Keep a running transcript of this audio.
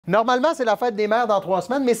Normalement, c'est la fête des mères dans 3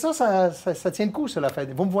 semaines, mais ça tient le coup, ça, la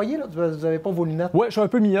fête. Vous me voyez, là? Vous n'avez pas vos lunettes? Oui, je suis un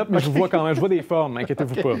peu myope, mais je vous vois quand même. Je vois des formes,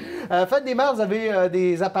 inquiétez-vous pas. Fête des mères, vous avez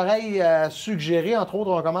des appareils à suggérer. Entre autres,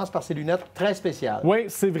 on commence par ces lunettes très spéciales. Oui,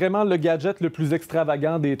 c'est vraiment le gadget le plus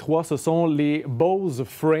extravagant des trois. Ce sont les Bose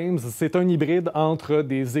Frames. C'est un hybride entre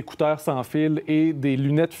des écouteurs sans fil et des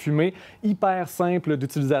lunettes fumées. Hyper simple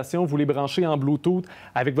d'utilisation. Vous les branchez en Bluetooth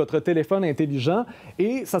avec votre téléphone intelligent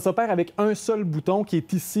et ça s'opère avec un seul bouton qui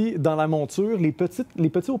est ici dans la monture. Les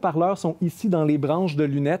petits haut-parleurs sont ici dans les branches de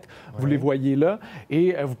lunettes. Vous les voyez là.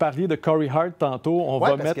 Et vous parliez de Corey Hart tantôt. On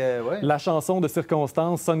va mettre la chanson de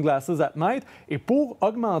circonstance Sunglasses at Night. Et pour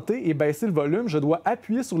augmenter et baisser le volume, je dois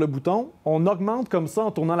appuyer sur le bouton. On augmente comme ça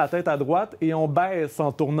en tournant la tête à droite et on baisse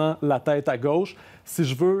en tournant la tête à gauche. Si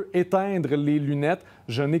je veux éteindre les lunettes,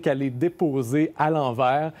 je n'ai qu'à les déposer à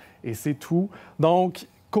l'envers et c'est tout. Donc,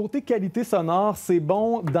 côté qualité sonore, c'est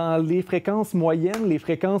bon dans les fréquences moyennes, les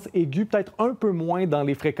fréquences aiguës, peut-être un peu moins dans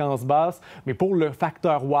les fréquences basses, mais pour le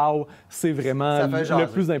facteur wow, c'est vraiment le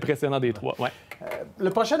plus impressionnant des trois. Ouais. Le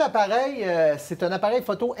prochain appareil, c'est un appareil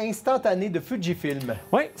photo instantané de Fujifilm.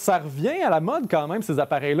 Oui, ça revient à la mode quand même, ces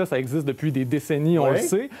appareils-là. Ça existe depuis des décennies, on le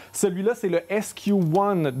sait. Celui-là, c'est le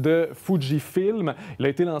SQ1 de Fujifilm. Il a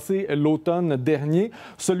été lancé l'automne dernier.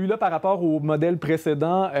 Celui-là, par rapport au modèle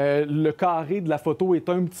précédent, le carré de la photo est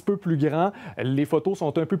un petit peu plus grand. Les photos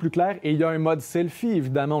sont un peu plus claires et il y a un mode selfie,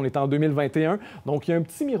 évidemment. On est en 2021, donc il y a un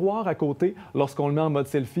petit miroir à côté. Lorsqu'on le met en mode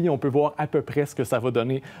selfie, on peut voir à peu près ce que ça va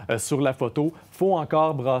donner sur la photo. Il faut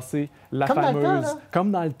encore brasser la fameuse... Comme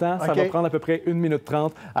dans le temps, ça va prendre à peu près 1 minute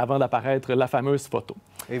 30 avant d'apparaître la fameuse photo.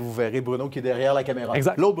 Et vous verrez Bruno qui est derrière la caméra.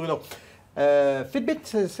 Exact. L'autre Bruno. Fitbit,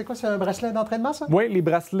 c'est quoi? C'est un bracelet d'entraînement, ça? Oui, les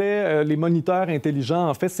bracelets, les moniteurs intelligents,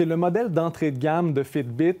 en fait, c'est le modèle d'entrée de gamme de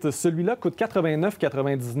Fitbit. Celui-là coûte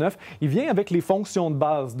 89,99 $. Il vient avec les fonctions de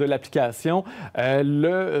base de l'application,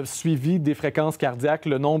 le suivi des fréquences cardiaques,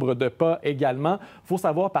 le nombre de pas également. Il faut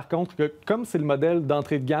savoir, par contre, que comme c'est le modèle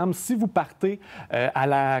d'entrée de gamme, si vous partez à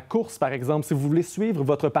la course, par exemple, si vous voulez suivre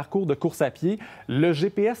votre parcours de course à pied, le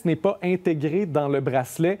GPS n'est pas intégré dans le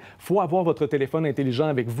bracelet. Il faut avoir votre téléphone intelligent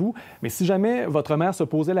avec vous. Mais si jamais votre mère se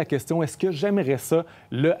posait la question « Est-ce que j'aimerais ça? »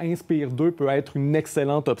 Le Inspire 2 peut être une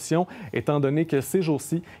excellente option, étant donné que ces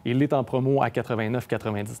jours-ci, il est en promo à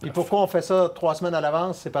 89,99 $. Et pourquoi on fait ça 3 semaines à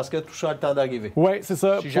l'avance? C'est parce que tout ça a le temps d'arriver. Oui, c'est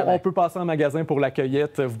ça. On peut passer en magasin pour la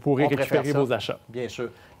cueillette. Vous pourrez récupérer vos achats. Bien sûr.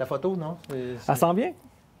 La photo, non? Elle s'en vient.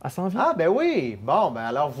 Elle s'en vient. Ah, ben oui! Bon, ben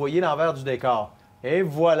alors, vous voyez l'envers du décor. Et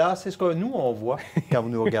voilà, c'est ce que nous, on voit quand vous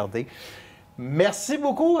nous regardez. Merci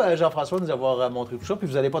beaucoup, Jean-François, de nous avoir montré tout ça. Puis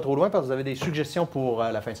vous n'allez pas trop loin parce que vous avez des suggestions pour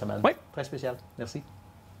la fin de semaine. Oui. Très spécial. Merci.